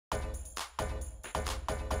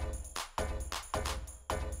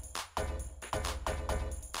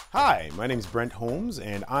Hi, my name is Brent Holmes,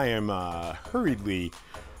 and I am hurriedly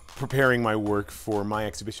preparing my work for my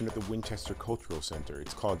exhibition at the Winchester Cultural Center.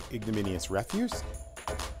 It's called Ignominious Refuse.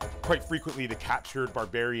 Quite frequently, the captured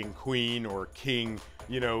barbarian queen or king,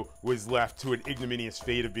 was left to an ignominious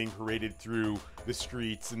fate of being paraded through the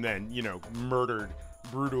streets and then, murdered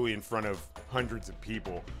brutally in front of hundreds of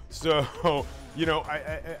people. So,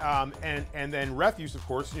 and then refuse, of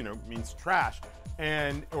course, means trash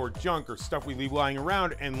or junk or stuff we leave lying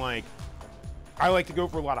around. And I like to go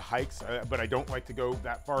for a lot of hikes, but I don't like to go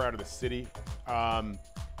that far out of the city.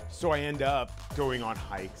 So I end up going on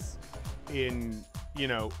hikes in,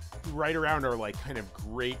 right around our kind of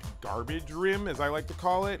great garbage rim, as I like to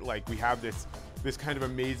call it. We have this kind of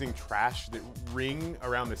amazing trash ring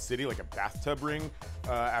around the city, like a bathtub ring,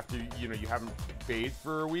 after you haven't bathed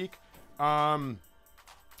for a week, and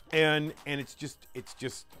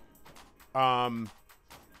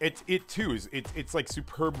it's like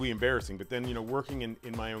superbly embarrassing. But then working in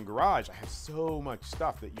my own garage, I have so much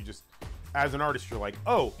stuff that you just, as an artist, you're like,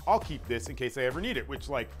 oh, I'll keep this in case I ever need it. Which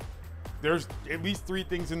there's at least 3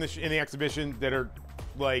 things in the exhibition that are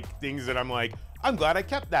things that I'm glad I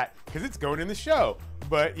kept that because it's going in the show.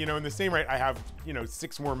 But in the same right, I have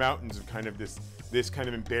 6 more mountains of kind of this kind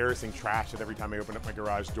of embarrassing trash that every time I open up my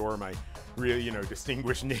garage door, my really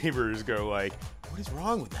distinguished neighbors go what is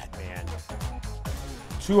wrong with that man?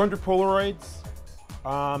 200 Polaroids,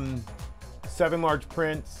 7 large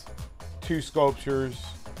prints, 2 sculptures.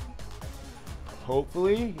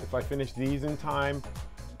 Hopefully, if I finish these in time,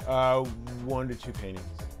 1 to 2 paintings.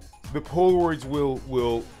 The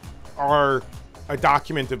Polaroids are a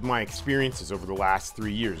document of my experiences over the last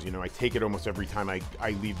 3 years. I take it almost every time I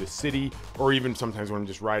leave the city, or even sometimes when I'm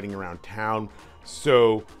just riding around town.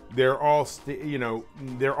 So they're all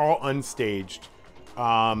they're all unstaged,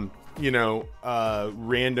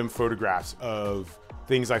 random photographs of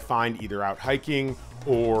things I find either out hiking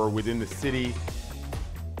or within the city.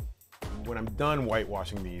 When I'm done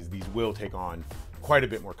whitewashing these will take on quite a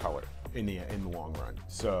bit more color in the long run.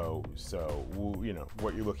 So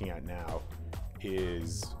what you're looking at now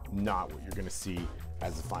is not what you're going to see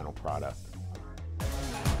as the final product.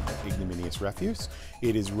 Ignominious Refuse.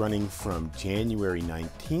 It is running from January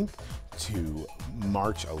 19th to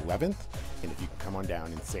March 11th, and if you can come on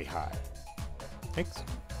down and say hi. Thanks.